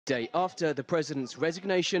day after the president's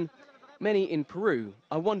resignation, many in Peru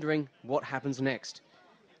are wondering what happens next.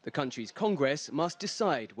 The country's Congress must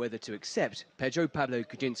decide whether to accept Pedro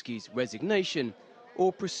Kuczynski's resignation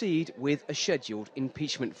or proceed with a scheduled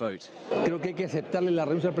impeachment vote. I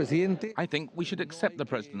think we should accept the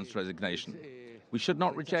president's resignation. We should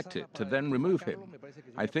not reject it to then remove him.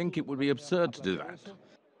 I think it would be absurd to do that.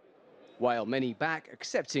 While many back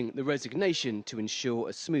accepting the resignation to ensure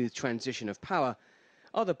a smooth transition of power,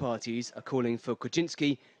 other parties are calling for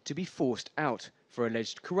Kuczynski to be forced out for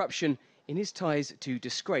alleged corruption in his ties to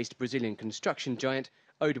disgraced Brazilian construction giant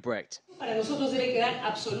Odebrecht.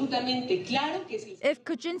 If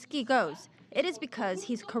Kuczynski goes, it is because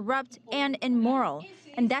he's corrupt and immoral,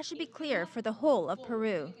 and that should be clear for the whole of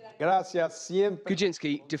Peru.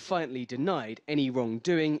 Kuczynski defiantly denied any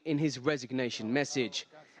wrongdoing in his resignation message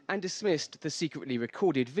and dismissed the secretly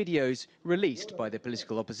recorded videos released by the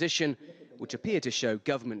political opposition, which appear to show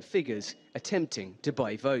government figures attempting to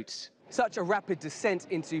buy votes. Such a rapid descent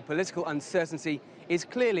into political uncertainty is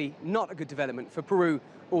clearly not a good development for Peru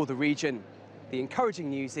or the region. The encouraging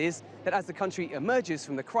news is that as the country emerges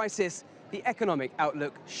from the crisis, the economic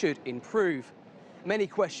outlook should improve. Many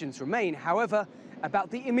questions remain, however, about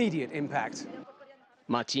the immediate impact.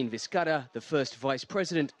 Martin Vizcarra, the first vice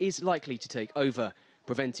president, is likely to take over,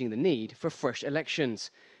 preventing the need for fresh elections.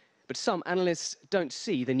 But some analysts don't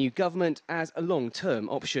see the new government as a long-term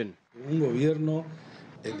option.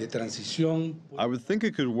 I would think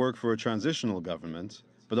it could work for a transitional government,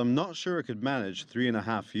 but I'm not sure it could manage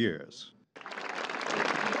 3.5 years.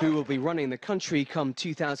 Who will be running the country come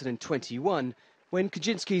 2021, when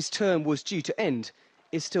Kuczynski's term was due to end,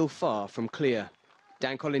 is still far from clear.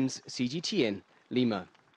 Dan Collyns, CGTN, Lima.